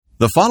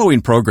The following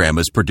program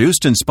is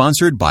produced and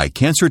sponsored by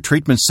Cancer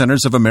Treatment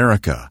Centers of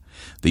America.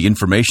 The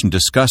information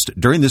discussed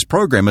during this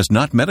program is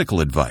not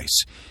medical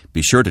advice.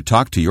 Be sure to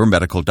talk to your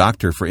medical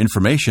doctor for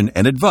information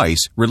and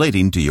advice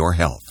relating to your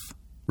health.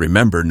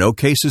 Remember, no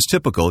case is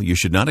typical. You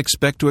should not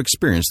expect to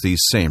experience these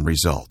same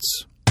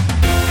results.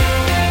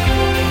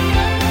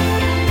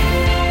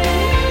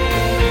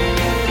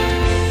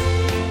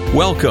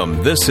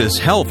 Welcome. This is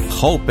Health,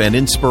 Hope, and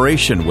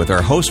Inspiration with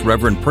our host,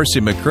 Reverend Percy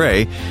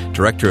McRae,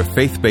 Director of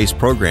Faith-Based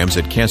Programs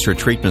at Cancer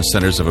Treatment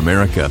Centers of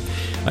America.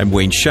 I'm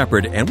Wayne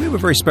Shepherd, and we have a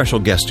very special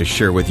guest to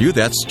share with you.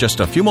 That's just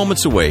a few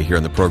moments away here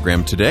in the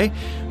program today.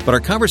 But our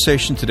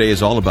conversation today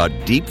is all about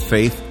deep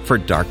faith for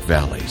dark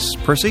valleys.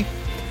 Percy?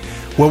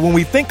 Well, when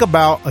we think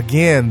about,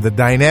 again, the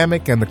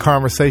dynamic and the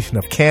conversation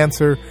of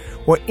cancer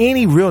or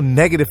any real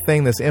negative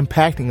thing that's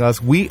impacting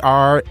us, we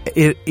are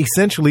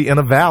essentially in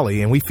a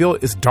valley and we feel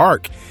it's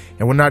dark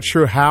and we're not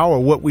sure how or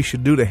what we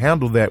should do to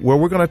handle that. Well,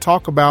 we're going to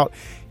talk about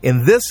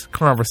in this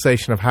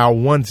conversation of how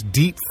one's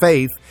deep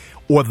faith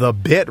or the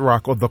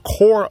bedrock or the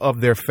core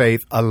of their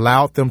faith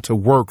allowed them to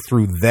work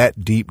through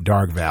that deep,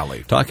 dark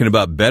valley. Talking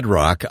about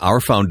bedrock, our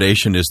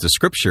foundation is the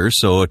Scripture,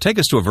 so take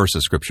us to a verse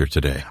of Scripture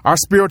today. Our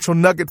spiritual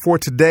nugget for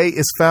today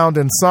is found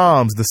in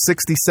Psalms, the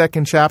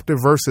 62nd chapter,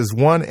 verses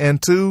 1 and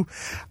 2.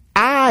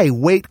 I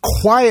wait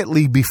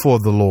quietly before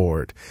the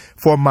Lord,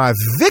 for my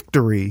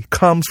victory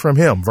comes from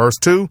Him. Verse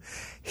 2,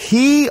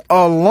 He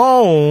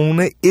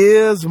alone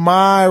is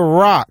my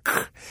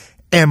rock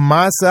and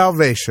my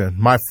salvation,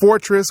 my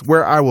fortress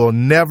where I will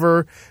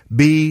never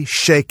be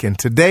shaken.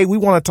 Today, we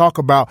want to talk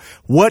about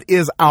what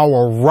is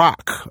our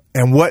rock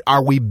and what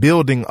are we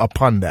building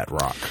upon that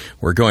rock.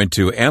 We're going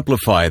to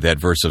amplify that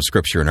verse of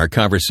Scripture in our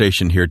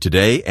conversation here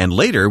today, and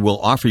later we'll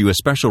offer you a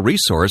special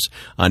resource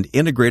on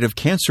integrative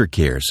cancer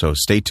care, so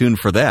stay tuned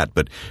for that.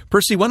 But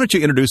Percy, why don't you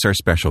introduce our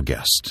special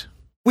guest?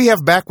 We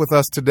have back with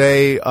us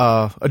today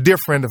a dear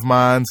friend of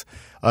mine's,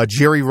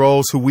 Jerry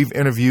Rose, who we've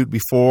interviewed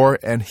before,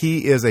 and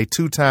he is a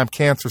two-time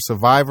cancer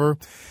survivor.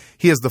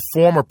 He is the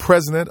former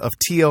president of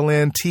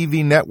TLN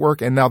TV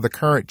Network and now the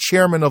current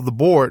chairman of the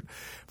board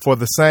for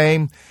the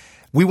same.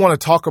 We want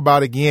to talk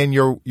about, again,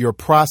 your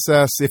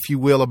process, if you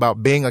will,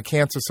 about being a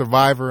cancer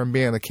survivor and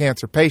being a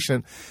cancer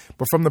patient,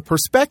 but from the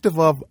perspective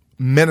of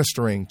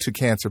ministering to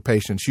cancer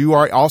patients. You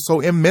are also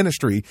in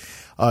ministry.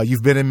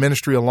 You've been in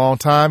ministry a long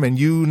time, and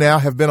you now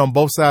have been on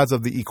both sides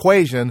of the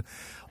equation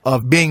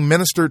of being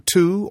ministered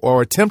to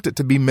or attempted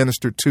to be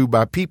ministered to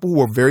by people who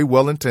are very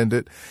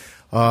well-intended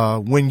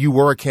when you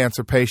were a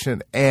cancer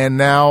patient. And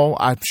now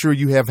I'm sure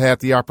you have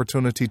had the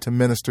opportunity to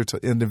minister to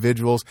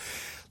individuals.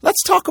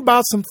 Let's talk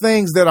about some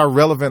things that are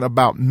relevant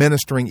about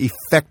ministering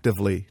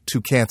effectively to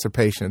cancer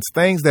patients,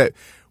 things that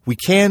we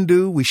can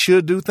do, we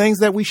should do, things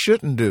that we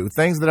shouldn't do,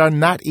 things that are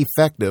not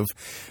effective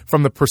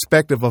from the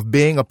perspective of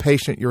being a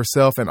patient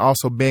yourself and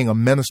also being a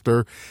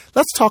minister.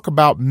 Let's talk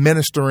about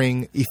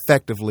ministering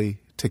effectively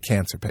to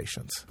cancer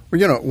patients.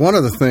 Well, one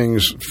of the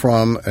things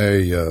from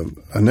a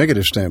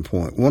negative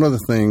standpoint, one of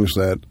the things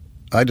that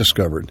I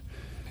discovered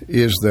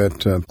is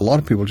that a lot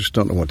of people just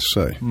don't know what to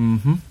say.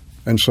 Mm-hmm.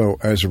 And so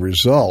as a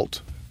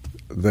result,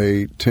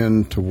 they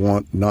tend to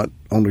want not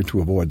only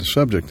to avoid the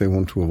subject, they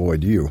want to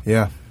avoid you.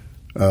 Yeah.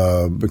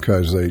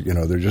 Because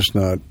they're just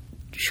not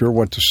sure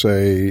what to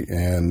say,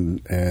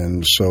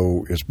 and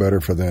so it's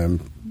better for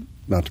them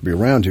not to be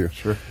around you.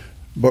 Sure.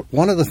 But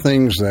one of the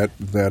things that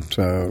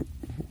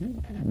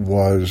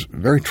was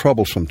very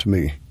troublesome to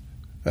me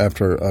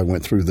after I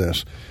went through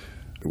this,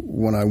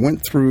 when I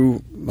went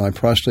through my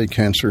prostate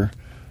cancer,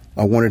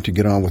 I wanted to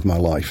get on with my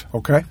life.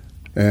 Okay.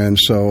 And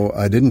so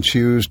I didn't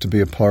choose to be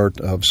a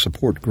part of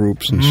support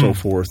groups and so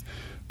forth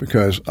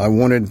because I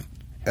wanted,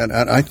 and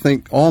I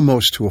think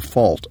almost to a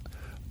fault,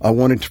 I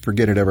wanted to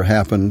forget it ever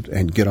happened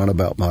and get on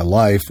about my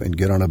life and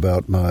get on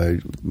about my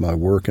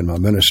work and my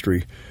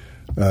ministry.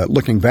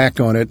 Looking back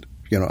on it,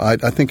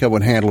 I think I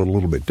would handle it a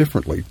little bit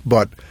differently.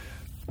 But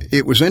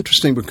it was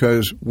interesting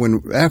because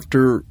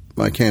after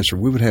my cancer,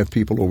 we would have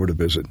people over to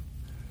visit.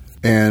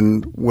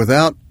 And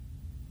without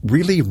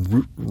really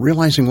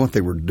realizing what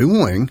they were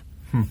doing,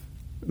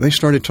 they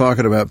started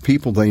talking about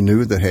people they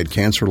knew that had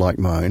cancer like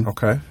mine,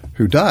 okay,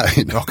 who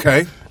died.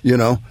 Okay.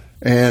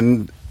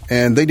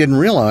 And they didn't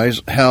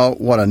realize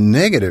what a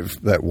negative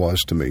that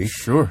was to me.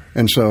 Sure.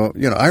 And so,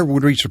 I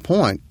would reach a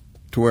point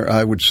to where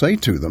I would say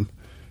to them,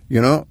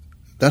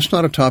 that's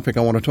not a topic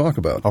I want to talk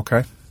about.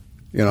 Okay.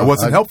 It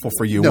wasn't helpful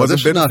for you. No,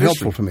 this is not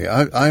helpful for me.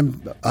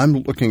 I'm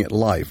looking at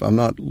life. I'm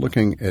not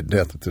looking at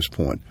death at this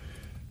point.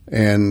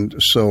 And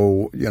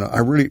so, I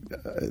really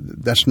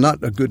that's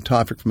not a good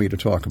topic for me to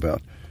talk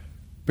about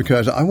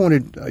because I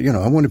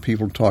wanted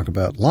people to talk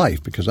about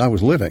life because I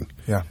was living.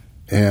 Yeah.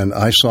 And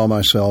I saw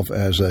myself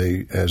as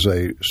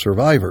a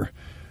survivor.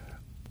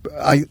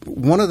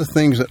 One of the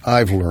things that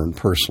I've learned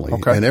personally,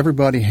 okay, and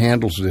everybody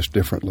handles this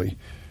differently,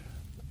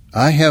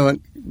 I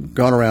haven't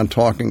gone around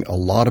talking a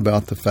lot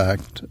about the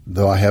fact,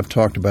 though I have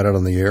talked about it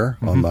on the air,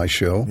 on my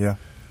show, yeah,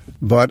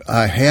 but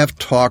I have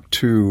talked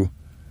to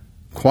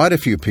quite a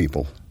few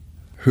people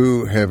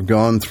who have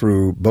gone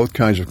through both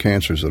kinds of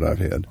cancers that I've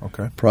had,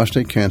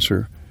 prostate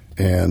cancer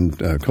and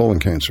colon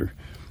cancer.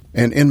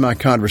 And in my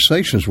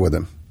conversations with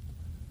them,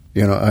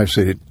 I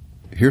said,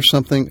 here's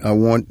something I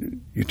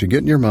want you to get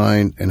in your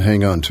mind and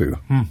hang on to.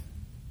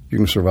 You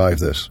can survive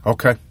this.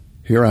 Okay.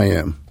 Here I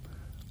am.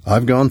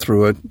 I've gone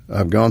through it.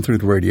 I've gone through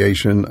the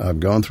radiation.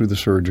 I've gone through the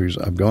surgeries.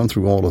 I've gone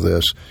through all of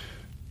this.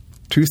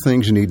 2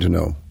 things you need to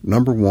know.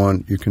 Number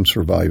 1, you can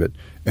survive it.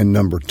 And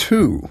number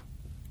 2,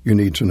 you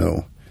need to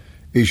know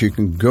is you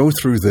can go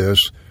through this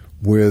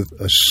with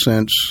a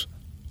sense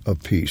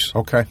of peace.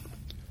 Okay.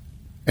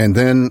 And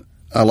then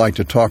I like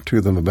to talk to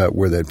them about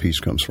where that peace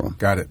comes from.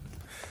 Got it.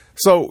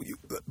 So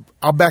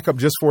I'll back up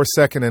just for a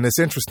second, and it's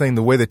interesting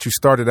the way that you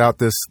started out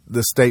this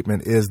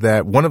statement is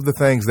that one of the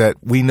things that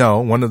we know,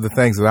 one of the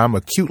things that I'm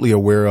acutely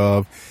aware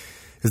of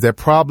is that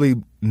probably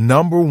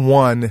number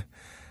one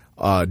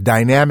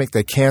dynamic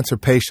that cancer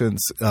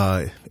patients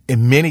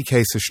in many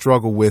cases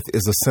struggle with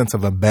is a sense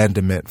of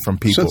abandonment from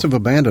people. Sense of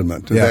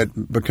abandonment,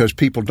 that because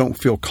people don't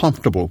feel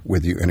comfortable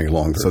with you any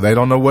longer. So they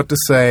don't know what to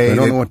say. They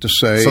don't know what to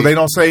say. So they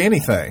don't say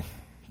anything.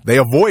 They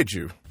avoid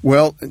you.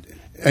 Well,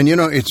 and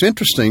it's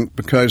interesting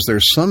because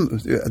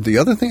the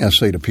other thing I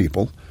say to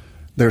people,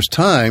 there's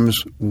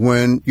times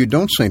when you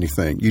don't say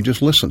anything. You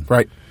just listen.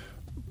 Right.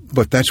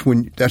 But that's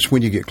when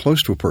you get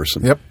close to a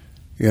person. Yep.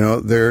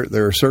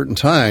 There are certain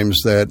times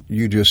that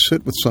you just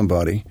sit with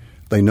somebody.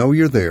 They know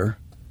you're there.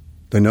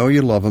 They know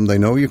you love them. They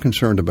know you're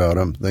concerned about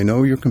them. They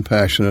know you're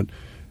compassionate,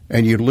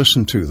 and you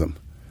listen to them.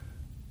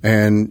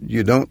 And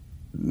you don't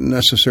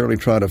necessarily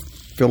try to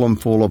fill them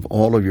full of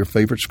all of your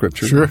favorite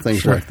scriptures and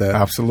things like that.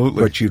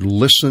 Absolutely. But you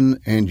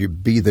listen and you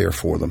be there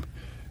for them.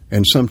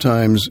 And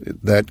sometimes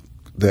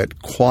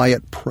that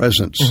quiet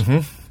presence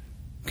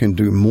can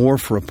do more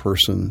for a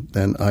person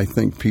than I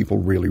think people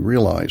really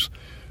realize.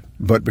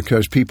 But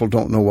because people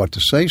don't know what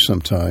to say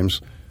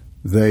sometimes,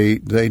 they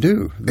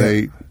do.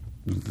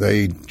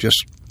 They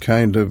just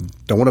kind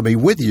of don't want to be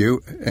with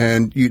you.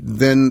 And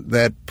then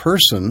that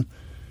person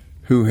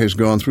who has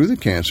gone through the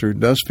cancer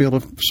does feel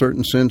a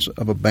certain sense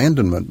of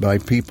abandonment by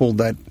people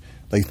that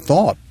they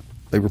thought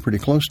they were pretty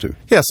close to.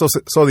 Yeah,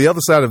 so the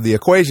other side of the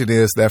equation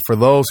is that for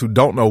those who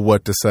don't know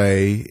what to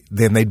say,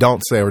 then they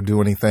don't say or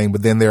do anything.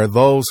 But then there are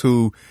those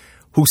who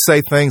say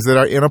things that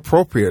are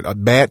inappropriate, or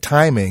bad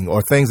timing,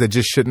 or things that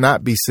just should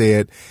not be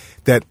said,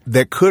 that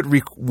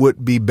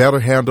would be better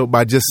handled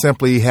by just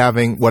simply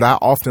having what I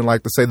often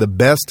like to say, the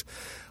best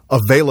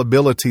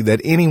availability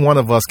that any one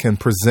of us can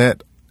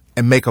present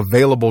and make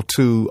available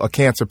to a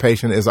cancer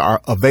patient is our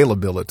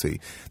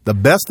availability. The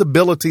best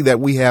ability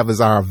that we have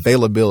is our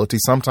availability.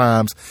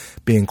 Sometimes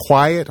being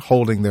quiet,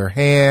 holding their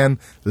hand,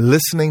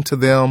 listening to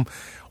them,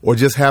 or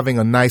just having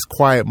a nice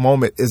quiet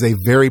moment is a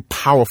very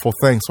powerful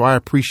thing. So I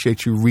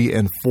appreciate you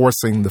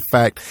reinforcing the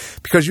fact,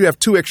 because you have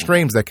 2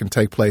 extremes that can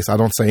take place. I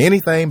don't say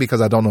anything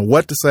because I don't know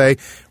what to say,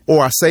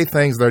 or I say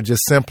things that are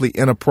just simply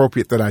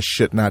inappropriate that I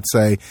should not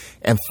say.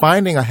 And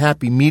finding a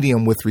happy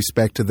medium with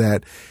respect to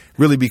that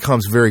really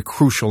becomes very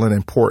crucial and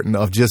important,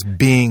 of just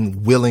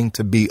being willing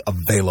to be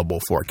available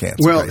for a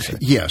cancer patient.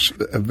 Yes,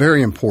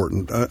 very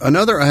important.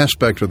 Another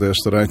aspect of this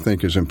that I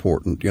think is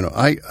important,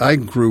 I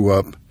grew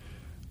up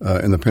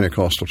in the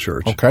Pentecostal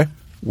church,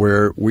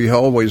 where we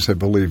always have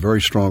believed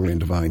very strongly in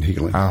divine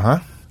healing.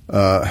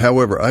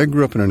 However, I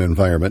grew up in an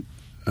environment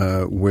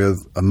with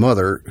a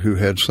mother who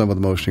had some of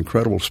the most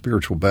incredible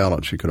spiritual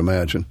balance you could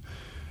imagine.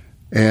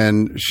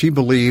 And she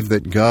believed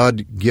that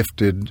God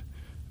gifted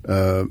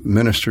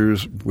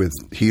ministers with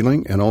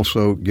healing and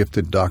also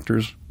gifted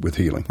doctors with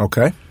healing.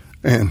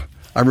 And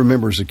I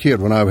remember as a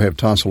kid when I would have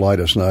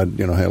tonsillitis and I'd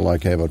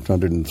have a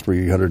 103,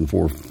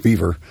 104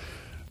 fever,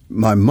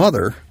 my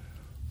mother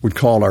would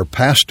call our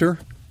pastor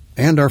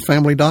and our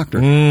family doctor.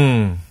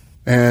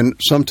 And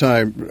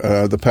sometime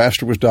the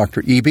pastor was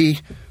Dr.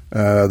 Eby,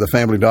 the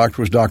family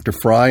doctor was Dr.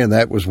 Fry, and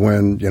that was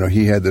when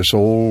he had this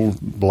old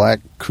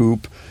black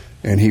coupe,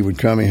 and he would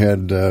come. He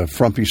had a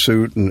frumpy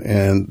suit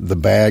and the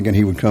bag, and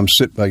he would come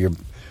sit by your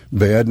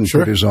bed and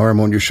put his arm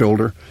on your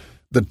shoulder.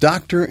 The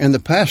doctor and the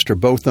pastor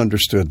both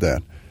understood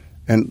that.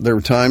 And there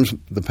were times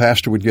the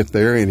pastor would get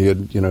there and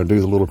he'd do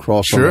the little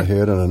cross on my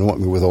head and anoint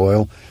me with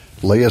oil,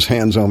 lay his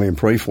hands on me and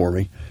pray for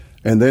me.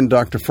 And then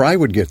Dr. Fry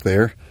would get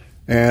there,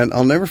 and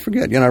I'll never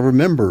forget. I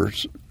remember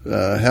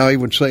how he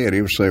would say it.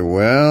 He would say,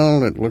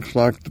 "Well, it looks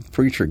like the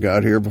preacher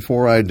got here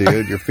before I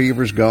did. Your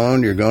fever's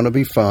gone. You're going to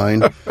be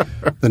fine.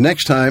 The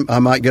next time I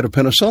might get a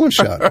penicillin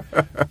shot."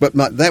 But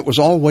that was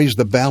always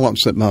the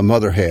balance that my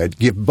mother had.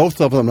 Give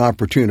both of them an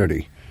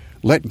opportunity.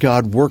 Let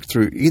God work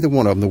through either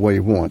one of them the way He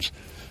wants.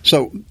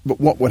 So, but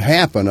what would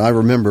happen, I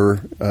remember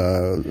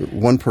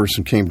one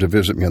person came to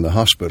visit me in the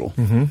hospital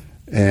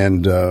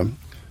and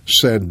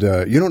said,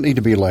 "You don't need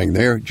to be laying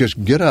there.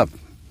 Just get up.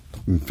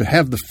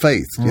 Have the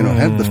faith.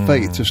 Have the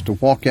faith just to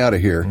walk out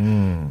of here."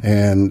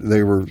 And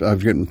I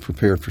was getting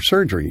prepared for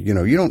surgery.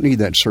 You don't need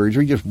that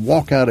surgery. Just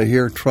walk out of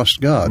here. Trust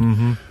God.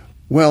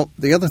 Well,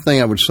 the other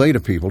thing I would say to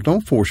people: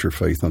 don't force your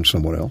faith on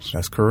someone else.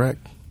 That's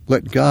correct.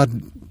 Let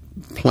God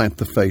plant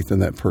the faith in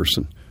that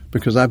person.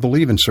 because I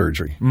believe in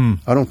surgery.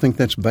 I don't think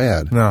that's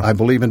bad. No. I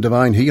believe in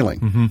divine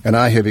healing, and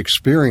I have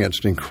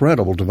experienced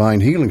incredible divine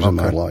healings in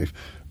my life.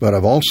 But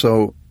I've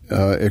also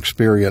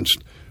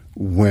experienced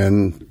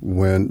when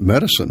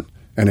medicine,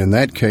 and in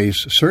that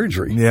case,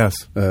 surgery,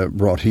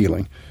 brought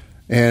healing.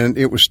 And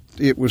it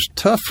was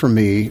tough for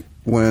me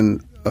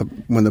when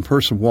the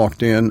person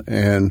walked in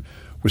and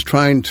was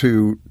trying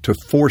to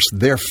force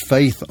their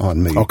faith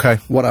on me. Okay.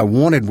 What I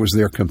wanted was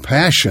their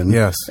compassion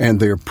and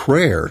their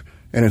prayer.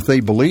 And if they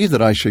believed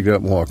that I should get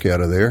up and walk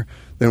out of there,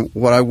 then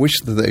what I wish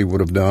that they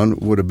would have done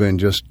would have been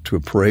just to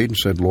have prayed and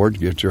said, Lord,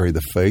 give Jerry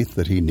the faith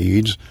that he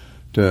needs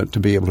to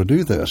be able to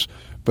do this.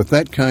 But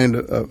that kind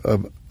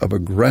of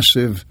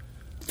aggressive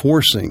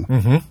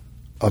forcing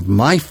of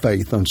my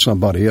faith on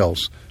somebody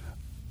else,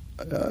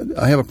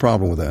 I have a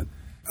problem with that.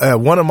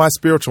 One of my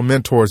spiritual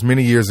mentors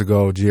many years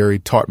ago, Jerry,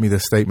 taught me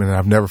this statement, and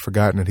I've never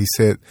forgotten it. He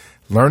said,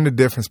 learn the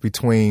difference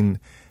between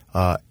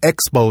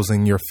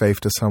exposing your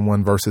faith to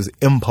someone versus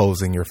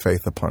imposing your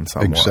faith upon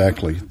someone.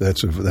 Exactly.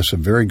 That's a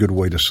very good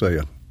way to say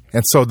it.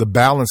 And so the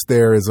balance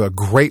there is a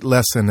great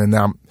lesson, and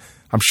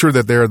I'm sure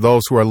that there are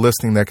those who are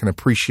listening that can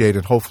appreciate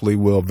and hopefully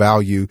will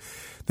value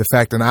the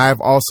fact. And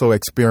I've also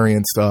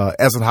experienced,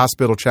 as a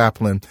hospital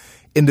chaplain,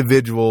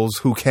 individuals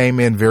who came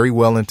in very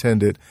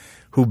well-intended,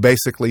 who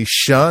basically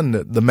shunned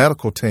the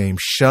medical team,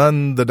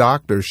 shunned the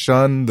doctors,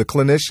 shunned the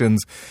clinicians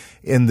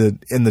in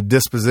the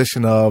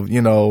disposition of,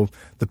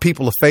 the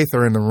people of faith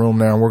are in the room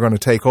now and we're going to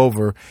take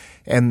over.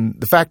 And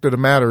the fact of the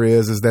matter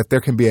is that there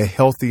can be a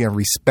healthy and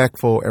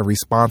respectful and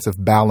responsive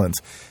balance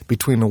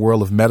between the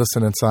world of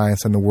medicine and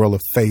science and the world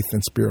of faith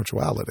and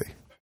spirituality.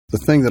 The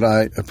thing that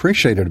I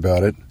appreciated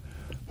about it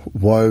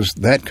was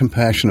that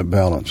compassionate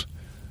balance,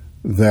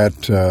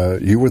 that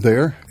you were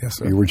there, yes,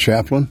 sir. You were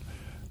chaplain,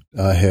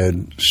 I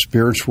had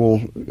spiritual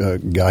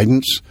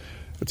guidance.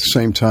 At the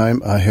same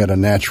time, I had a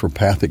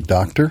naturopathic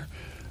doctor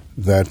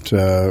that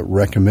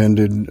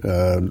recommended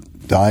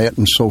diet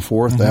and so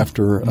forth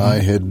after I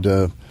had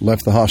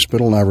left the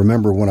hospital. And I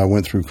remember when I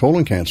went through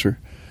colon cancer,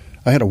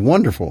 I had a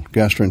wonderful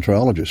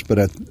gastroenterologist. But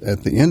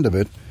at the end of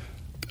it,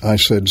 I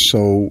said,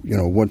 so,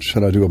 what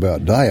should I do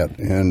about diet?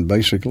 And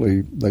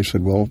basically they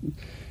said, well,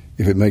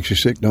 if it makes you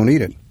sick, don't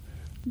eat it.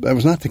 That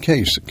was not the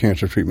case at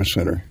Cancer Treatment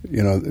Center.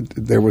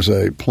 There was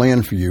a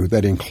plan for you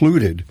that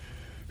included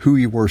who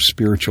you were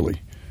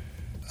spiritually.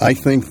 I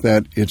think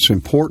that it's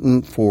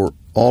important for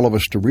all of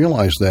us to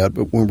realize that,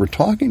 but when we're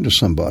talking to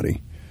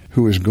somebody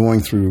who is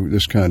going through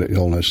this kind of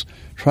illness,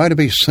 try to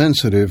be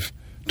sensitive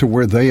to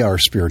where they are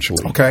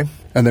spiritually. Okay.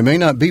 And they may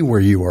not be where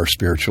you are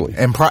spiritually.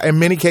 And in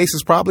many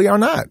cases probably are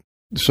not.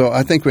 So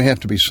I think we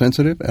have to be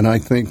sensitive, and I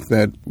think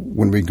that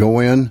when we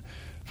go in,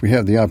 if we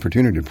have the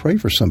opportunity to pray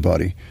for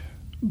somebody,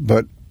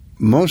 but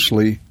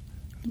mostly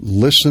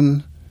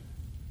listen,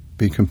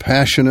 be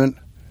compassionate,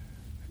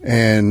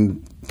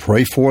 and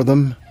pray for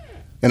them.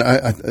 And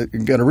I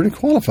got to really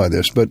qualify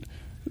this, but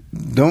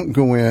don't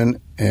go in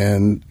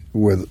and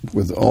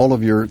with all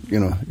of your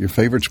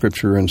favorite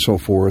scripture and so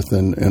forth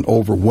and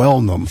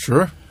overwhelm them.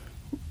 Sure.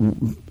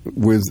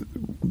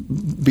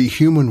 Be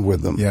human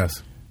with them.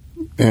 Yes.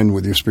 And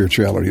with your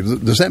spirituality.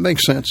 Does that make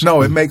sense?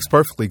 No, it makes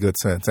perfectly good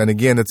sense. And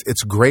again,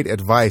 it's great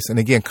advice. And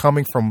again,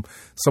 coming from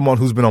someone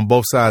who's been on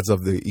both sides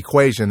of the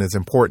equation is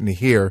important to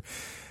hear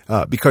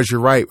because you're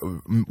right.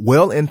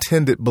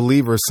 Well-intended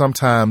believers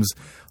sometimes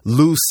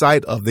lose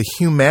sight of the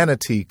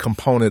humanity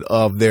component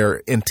of their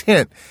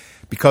intent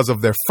because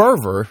of their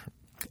fervor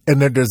and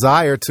their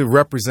desire to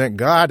represent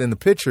God in the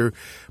picture,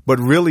 but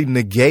really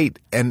negate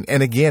and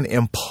again,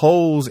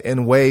 impose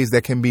in ways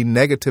that can be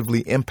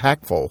negatively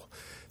impactful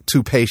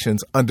to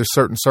patients under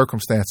certain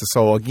circumstances.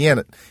 So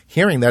again,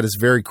 hearing that is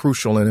very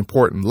crucial and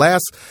important.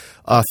 Last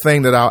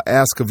thing that I'll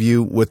ask of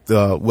you with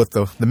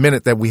the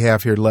minute that we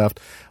have here left,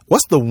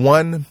 what's the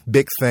one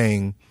big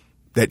thing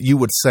that you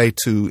would say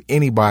to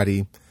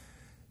anybody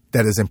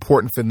that is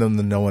important for them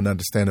to know and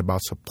understand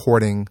about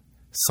supporting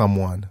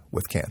someone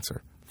with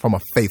cancer from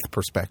a faith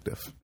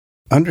perspective?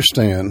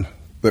 Understand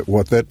that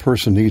what that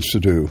person needs to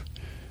do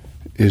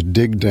is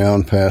dig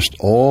down past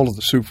all of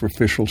the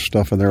superficial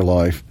stuff in their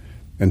life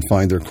and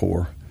find their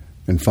core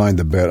and find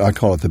I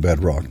call it the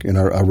bedrock, and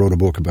I wrote a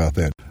book about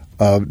that.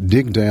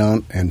 Dig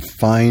down and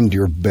find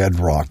your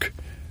bedrock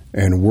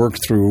and work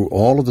through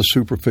all of the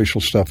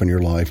superficial stuff in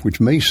your life, which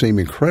may seem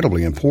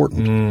incredibly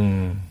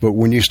important. But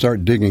when you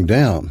start digging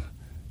down,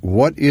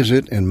 what is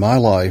it in my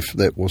life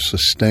that will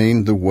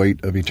sustain the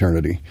weight of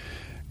eternity?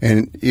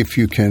 And if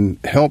you can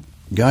help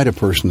guide a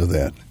person to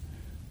that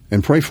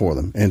and pray for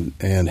them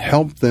and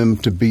help them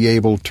to be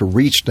able to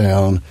reach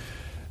down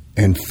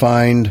and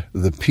find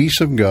the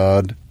peace of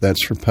God that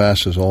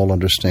surpasses all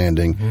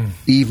understanding,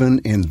 even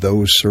in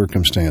those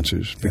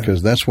circumstances,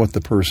 because that's what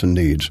the person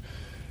needs.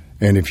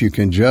 And if you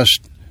can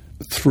just,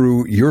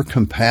 through your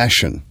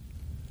compassion,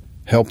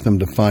 help them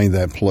to find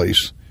that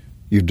place,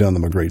 you've done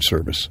them a great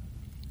service.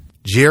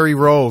 Jerry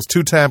Rolls,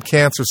 two-time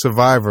cancer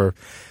survivor,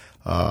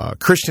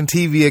 Christian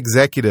TV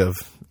executive,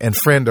 and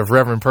friend of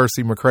Reverend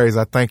Percy McCrae's.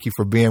 I thank you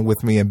for being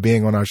with me and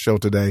being on our show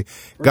today.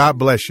 God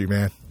bless you,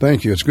 man.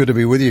 Thank you. It's good to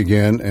be with you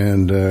again.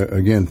 And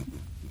again,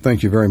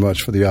 thank you very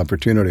much for the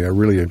opportunity.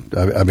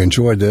 I've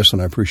enjoyed this,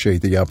 and I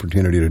appreciate the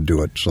opportunity to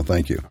do it. So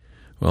thank you.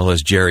 Well,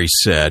 as Jerry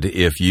said,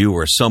 if you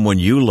or someone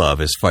you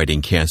love is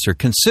fighting cancer,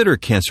 consider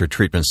Cancer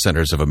Treatment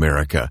Centers of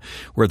America,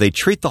 where they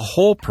treat the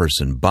whole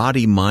person,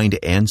 body, mind,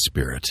 and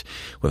spirit.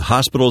 With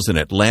hospitals in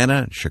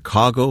Atlanta,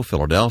 Chicago,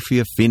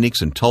 Philadelphia,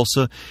 Phoenix, and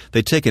Tulsa,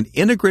 they take an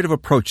integrative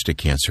approach to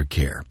cancer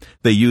care.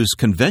 They use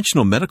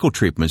conventional medical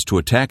treatments to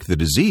attack the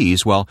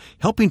disease while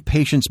helping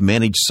patients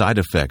manage side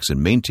effects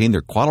and maintain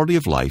their quality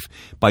of life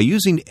by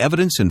using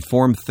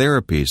evidence-informed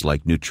therapies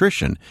like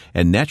nutrition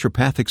and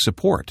naturopathic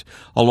support,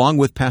 along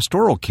with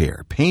pastoral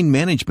care, pain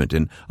management,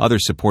 and other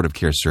supportive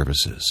care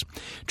services.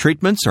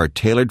 Treatments are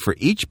tailored for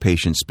each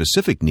patient's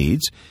specific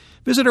needs.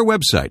 Visit our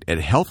website at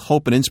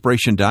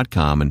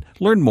healthhopeandinspiration.com and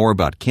learn more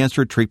about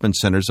Cancer Treatment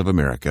Centers of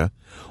America,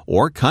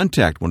 or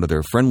contact one of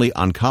their friendly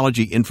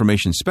oncology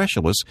information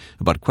specialists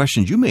about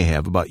questions you may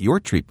have about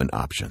your treatment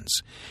options.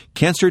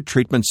 Cancer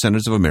Treatment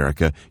Centers of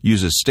America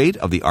uses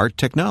state-of-the-art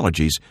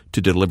technologies to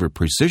deliver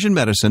precision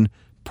medicine,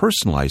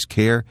 personalized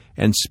care,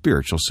 and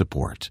spiritual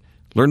support.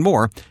 Learn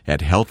more at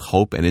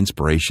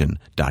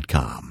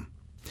healthhopeandinspiration.com.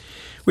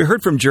 We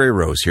heard from Jerry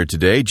Rose here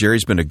today.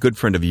 Jerry's been a good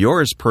friend of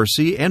yours,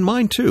 Percy, and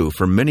mine too,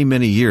 for many,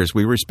 many years.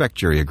 We respect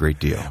Jerry a great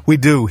deal. We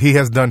do. He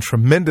has done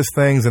tremendous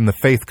things in the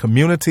faith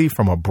community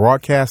from a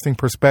broadcasting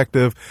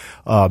perspective,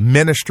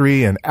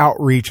 ministry and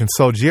outreach. And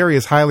so Jerry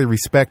is highly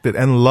respected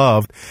and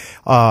loved.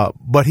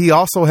 But he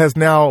also has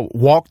now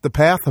walked the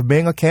path of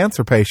being a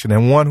cancer patient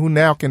and one who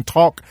now can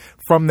talk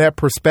from that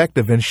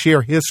perspective and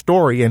share his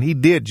story. And he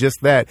did just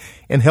that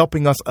in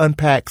helping us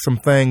unpack some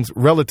things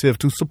relative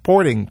to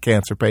supporting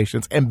cancer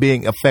patients and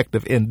being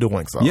effective in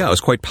doing so. Yeah, it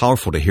was quite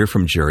powerful to hear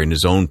from Jerry and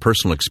his own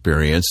personal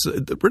experience,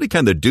 really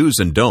kind of the do's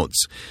and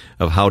don'ts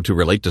of how to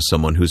relate to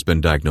someone who's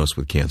been diagnosed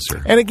with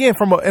cancer. And again,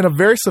 in a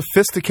very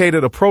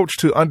sophisticated approach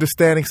to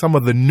understanding some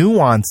of the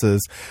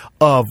nuances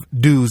of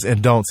do's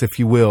and don'ts, if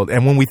you will.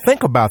 And when we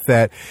think about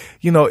that,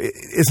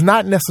 it's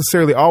not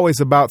necessarily always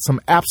about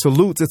some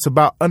absolutes. It's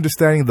about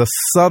understanding the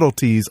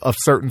subtleties of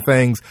certain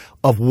things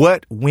of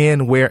what,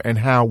 when, where, and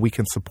how we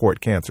can support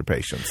cancer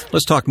patients.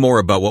 Let's talk more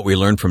about what we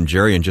learned from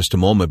Jerry in just a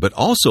moment, but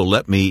also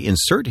let me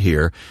insert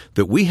here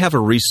that we have a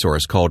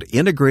resource called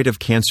Integrative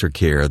Cancer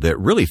Care that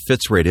really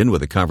fits right in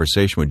with the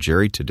conversation with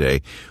Jerry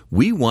today.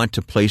 We want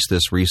to place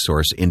this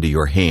resource into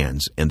your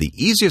hands, and the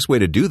easiest way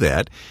to do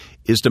that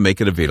is to make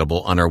it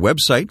available on our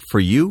website for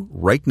you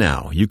right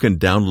now. You can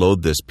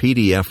download this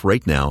PDF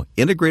right now,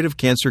 Integrative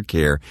Cancer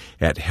Care,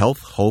 at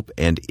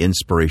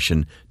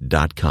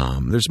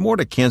healthhopeandinspiration.com. There's more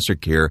to cancer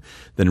care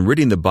than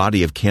ridding the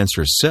body of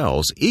cancer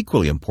cells.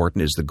 Equally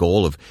important is the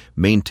goal of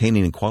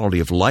maintaining the quality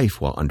of life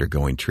while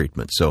undergoing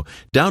treatment. So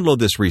download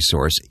this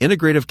resource,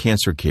 Integrative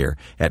Cancer Care,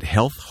 at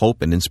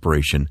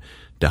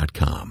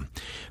healthhopeandinspiration.com.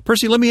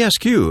 Percy, let me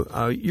ask you,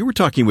 you were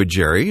talking with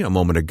Jerry a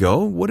moment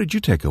ago. What did you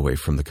take away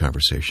from the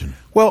conversation?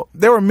 Well,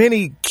 there were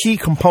many key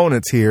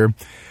components here,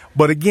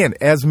 but again,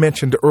 as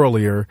mentioned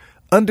earlier,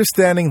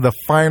 understanding the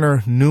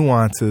finer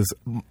nuances.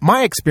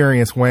 My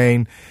experience,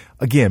 Wayne,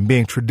 again,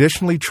 being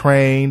traditionally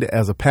trained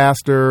as a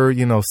pastor,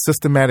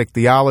 systematic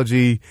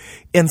theology,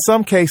 in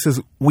some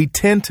cases, we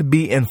tend to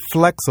be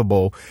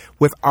inflexible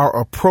with our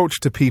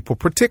approach to people,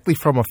 particularly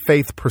from a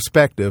faith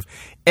perspective.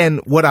 And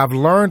what I've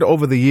learned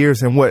over the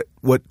years and what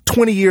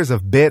 20 years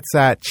of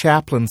bedside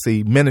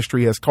chaplaincy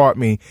ministry has taught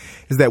me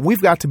is that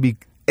we've got to be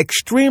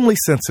extremely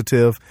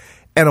sensitive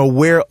and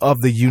aware of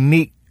the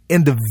unique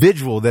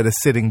individual that is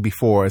sitting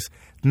before us,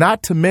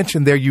 not to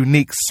mention their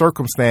unique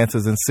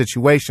circumstances and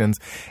situations.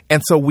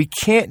 And so we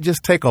can't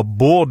just take a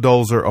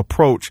bulldozer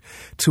approach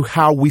to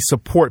how we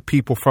support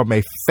people from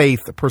a faith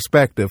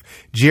perspective.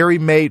 Jerry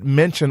made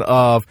mention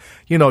of,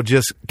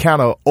 just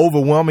kind of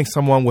overwhelming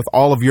someone with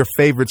all of your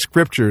favorite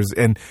scriptures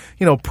and,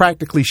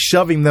 practically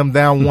shoving them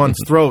down one's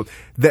throat.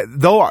 That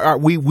though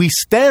we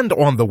stand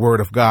on the Word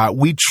of God,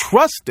 we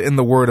trust in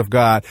the Word of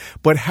God,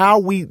 but how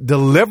we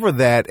deliver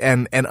that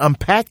and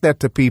unpack that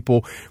to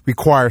people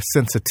requires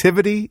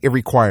sensitivity. It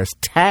requires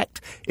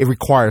tact. It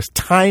requires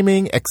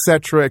timing, et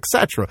cetera, et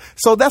cetera.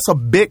 So that's a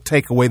big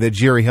takeaway that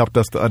Jerry helped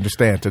us to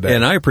understand today.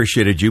 And I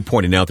appreciated you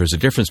pointing out there's a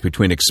difference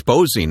between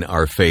exposing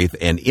our faith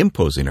and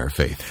imposing our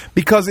faith.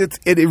 Because it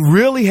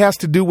really has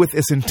to do with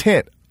its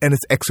intent and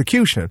its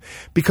execution.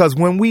 Because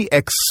when we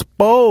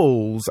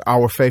expose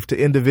our faith to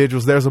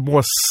individuals, there's a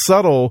more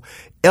subtle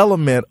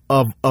element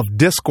of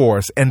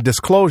discourse and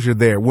disclosure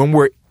there. When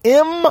we're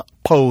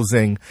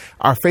imposing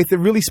our faith, it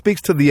really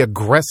speaks to the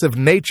aggressive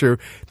nature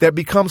that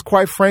becomes,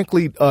 quite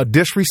frankly,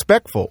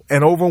 disrespectful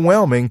and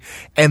overwhelming,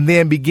 and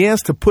then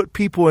begins to put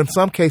people in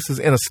some cases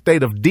in a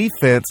state of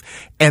defense,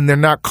 and they're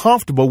not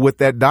comfortable with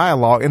that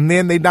dialogue, and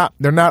then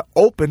they're not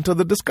open to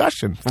the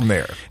discussion from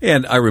there.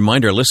 And I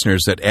remind our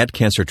listeners that at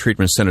Cancer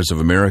Treatment Centers of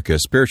America,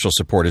 spiritual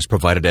support is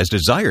provided as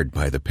desired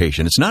by the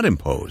patient. It's not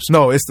imposed.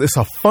 No, it's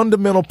a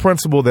fundamental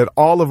principle that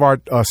all of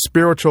our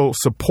spiritual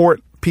support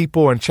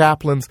people and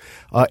chaplains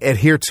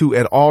adhere to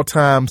at all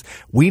times.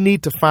 We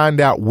need to find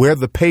out where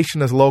the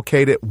patient is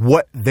located,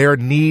 what their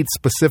needs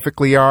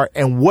specifically are,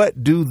 and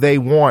what do they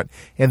want,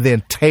 and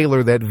then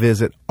tailor that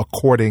visit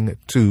according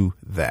to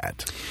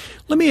that.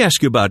 Let me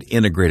ask you about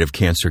integrative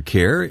cancer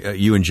care.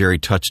 You and Jerry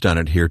touched on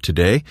it here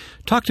today.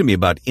 Talk to me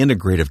about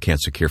integrative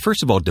cancer care.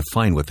 First of all,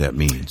 define what that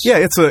means. Yeah,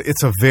 it's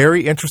a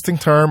very interesting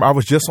term. I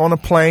was just on a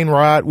plane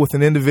ride with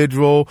an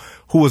individual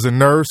who was a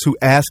nurse who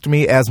asked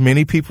me, as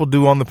many people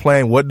do on the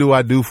plane, what do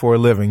I do for a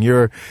living?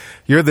 You're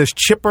this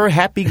chipper,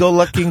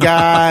 happy-go-lucky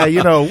guy.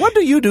 What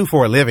do you do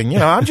for a living?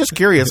 I'm just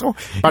curious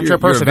about your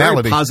personality. You're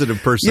a very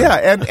positive person.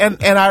 Yeah,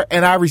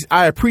 and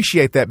I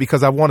appreciate that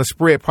because I want to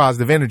spread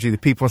positive energy to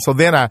people. And so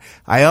then I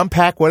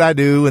unpack what I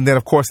do, and then,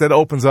 of course, that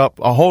opens up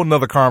a whole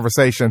nother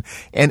conversation.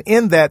 And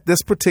in that,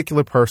 this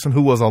particular person,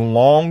 who was a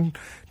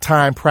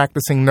long-time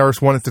practicing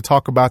nurse, wanted to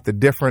talk about the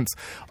difference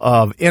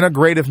of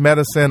integrative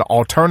medicine,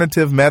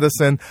 alternative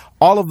medicine,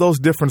 all of those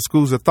different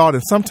schools of thought.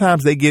 And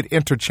sometimes they get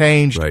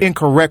interchanged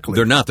incorrectly.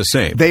 They're not the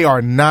same. They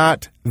are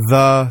not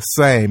the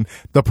same.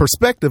 The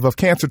perspective of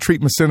Cancer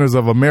Treatment Centers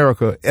of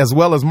America, as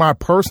well as my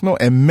personal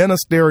and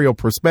ministerial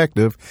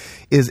perspective,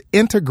 is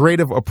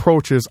integrative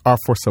approaches are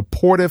for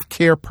supportive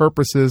care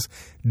purposes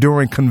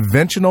during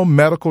conventional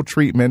medical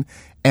treatment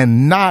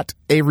and not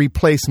a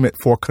replacement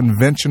for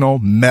conventional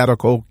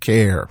medical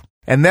care.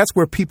 And that's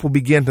where people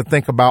begin to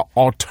think about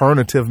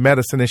alternative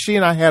medicine. And she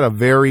and I had a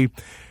very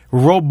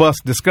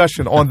robust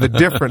discussion on the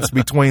difference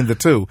between the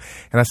two.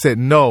 And I said,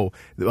 no,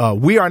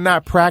 we are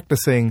not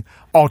practicing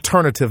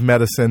alternative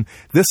medicine.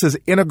 This is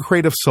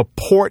integrative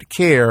support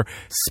care,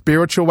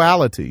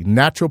 spirituality,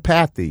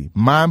 naturopathy,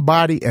 mind,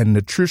 body, and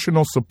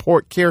nutritional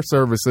support care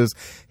services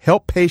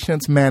help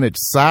patients manage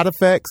side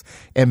effects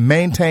and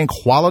maintain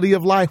quality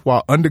of life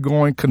while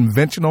undergoing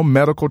conventional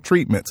medical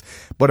treatments,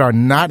 but are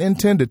not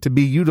intended to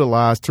be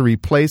utilized to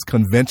replace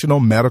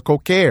conventional medical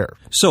care.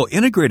 So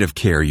integrative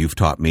care, you've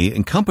taught me,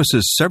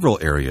 encompasses several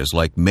areas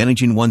like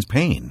managing one's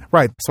pain.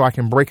 Right. So I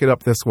can break it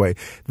up this way.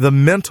 The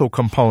mental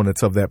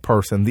components of that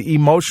person,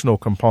 the emotional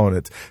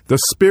components, the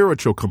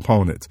spiritual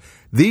components.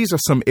 These are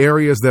some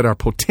areas that are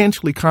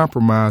potentially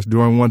compromised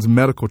during one's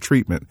medical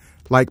treatment,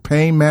 like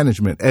pain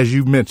management, as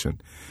you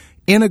mentioned.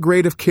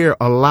 Integrative care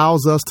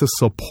allows us to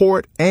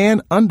support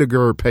and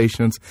undergird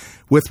patients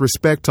with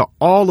respect to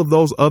all of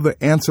those other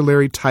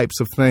ancillary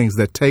types of things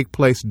that take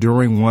place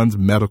during one's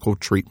medical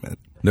treatment.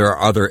 There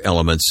are other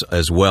elements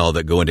as well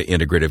that go into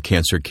integrative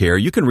cancer care.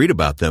 You can read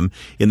about them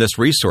in this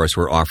resource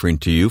we're offering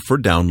to you for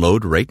download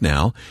right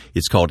now.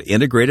 It's called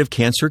Integrative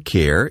Cancer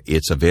Care.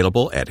 It's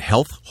available at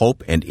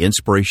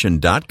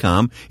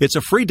healthhopeandinspiration.com. It's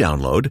a free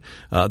download.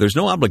 There's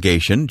no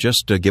obligation.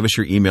 Just give us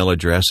your email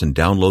address and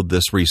download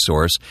this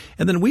resource.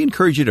 And then we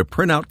encourage you to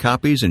print out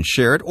copies and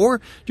share it, or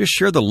just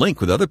share the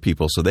link with other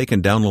people so they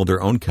can download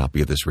their own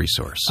copy of this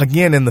resource.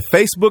 Again, in the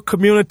Facebook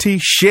community,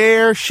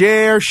 share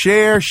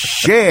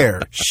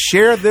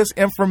this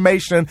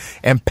information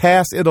and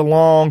pass it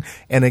along.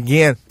 And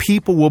again,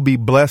 people will be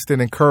blessed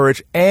and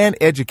encouraged and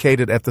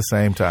educated at the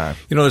same time.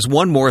 There's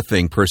one more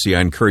thing, Percy, I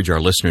encourage our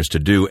listeners to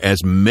do,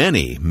 as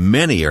many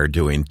are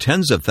doing.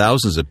 Tens of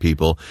thousands of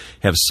people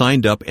have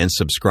signed up and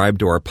subscribed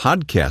to our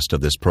podcast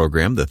of this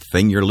program. The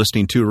thing you're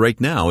listening to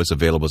right now is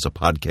available as a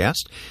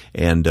podcast,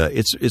 and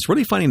it's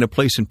really finding a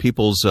place in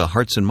people's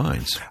hearts and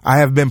minds. I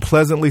have been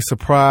pleasantly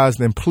surprised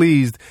and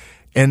pleased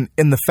in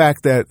the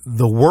fact that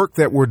the work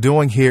that we're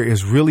doing here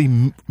is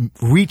really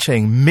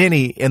reaching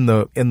many in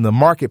the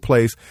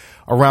marketplace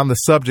around the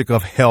subject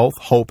of health,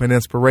 hope, and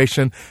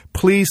inspiration.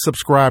 Please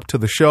subscribe to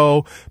the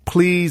show.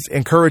 Please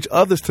encourage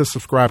others to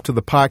subscribe to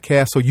the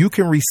podcast so you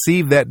can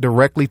receive that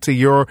directly to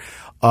your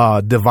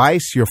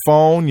device, your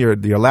phone, your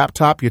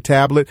laptop, your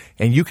tablet,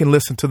 and you can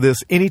listen to this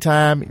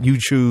anytime you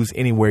choose,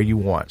 anywhere you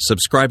want.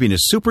 Subscribing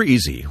is super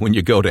easy when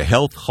you go to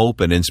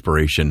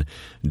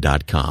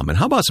healthhopeandinspiration.com. And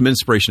how about some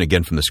inspiration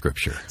again from the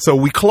Scripture? So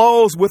we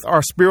close with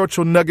our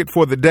spiritual nugget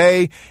for the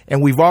day,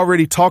 and we've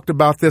already talked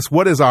about this.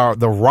 What is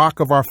the rock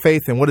of our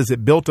faith, and what is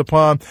it built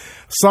upon?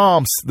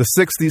 Psalms, the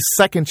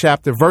 62nd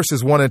chapter,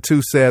 verses 1 and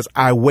 2 says,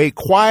 I wait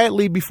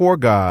quietly before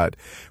God,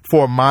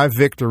 for my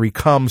victory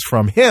comes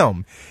from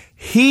Him.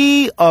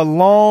 He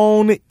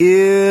alone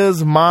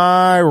is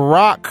my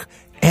rock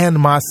and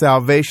my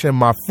salvation,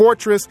 my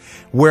fortress,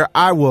 where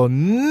I will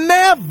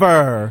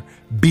never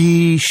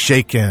be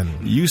shaken.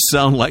 You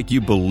sound like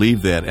you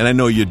believe that, and I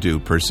know you do,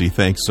 Percy.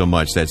 Thanks so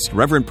much. That's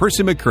Reverend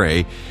Percy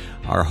McCray,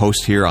 our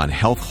host here on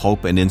Health,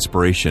 Hope, and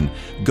Inspiration.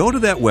 Go to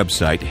that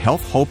website,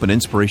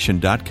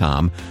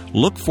 healthhopeandinspiration.com.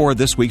 Look for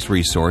this week's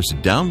resource,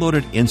 download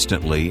it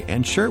instantly,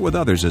 and share it with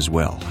others as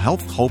well.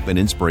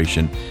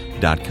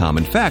 healthhopeandinspiration.com.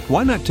 In fact,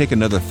 why not take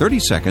another 30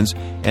 seconds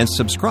and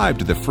subscribe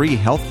to the free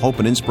Health, Hope,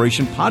 and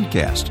Inspiration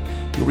podcast?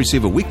 You'll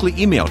receive a weekly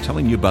email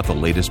telling you about the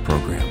latest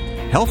program.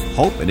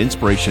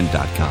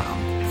 healthhopeandinspiration.com.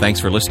 Thanks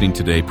for listening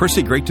today.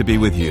 Percy, great to be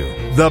with you.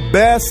 The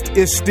best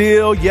is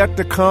still yet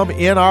to come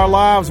in our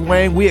lives,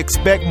 Wayne. We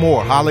expect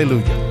more.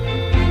 Hallelujah.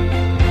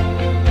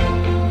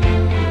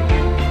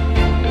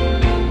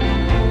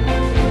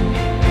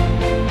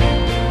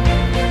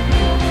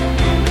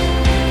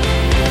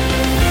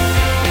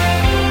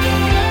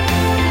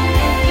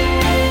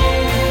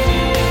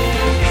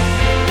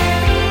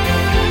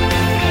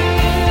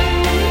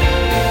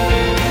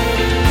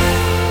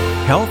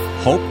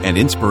 and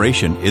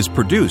Inspiration is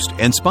produced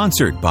and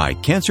sponsored by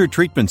Cancer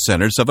Treatment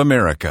Centers of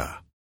America.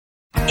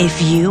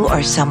 If you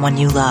or someone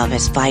you love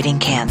is fighting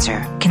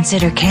cancer,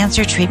 consider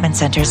Cancer Treatment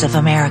Centers of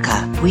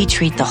America. We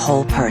treat the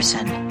whole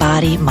person,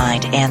 body,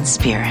 mind, and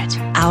spirit.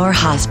 Our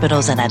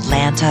hospitals in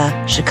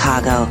Atlanta,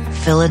 Chicago,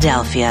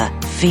 Philadelphia,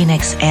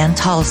 Phoenix, and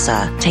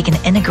Tulsa take an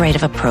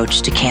integrative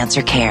approach to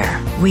cancer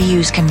care. We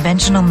use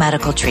conventional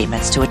medical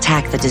treatments to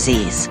attack the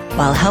disease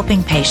while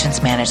helping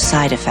patients manage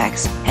side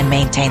effects and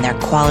maintain their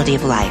quality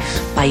of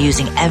life by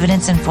using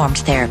evidence-informed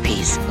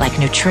therapies like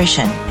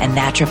nutrition and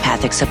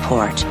naturopathic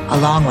support,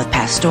 along with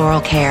pastoral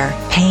care,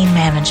 pain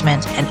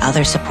management, and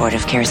other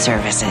supportive care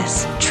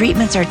services.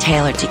 Treatments are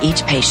tailored to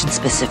each patient's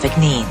specific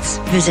needs.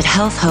 Visit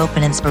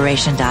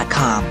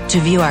healthhopeandinspiration.com to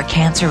view our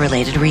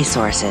cancer-related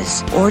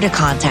resources or to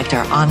contact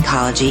our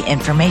oncology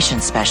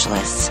information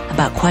specialists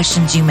about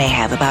questions you may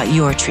have about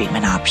your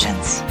treatment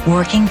options.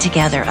 Working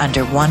together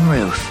under one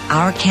roof,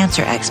 our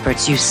cancer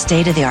experts use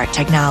state-of-the-art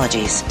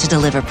technologies to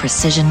deliver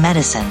precision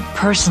medicine,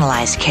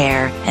 personalized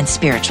care, and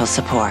spiritual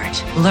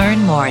support. Learn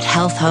more at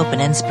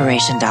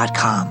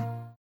healthhopeandinspiration.com.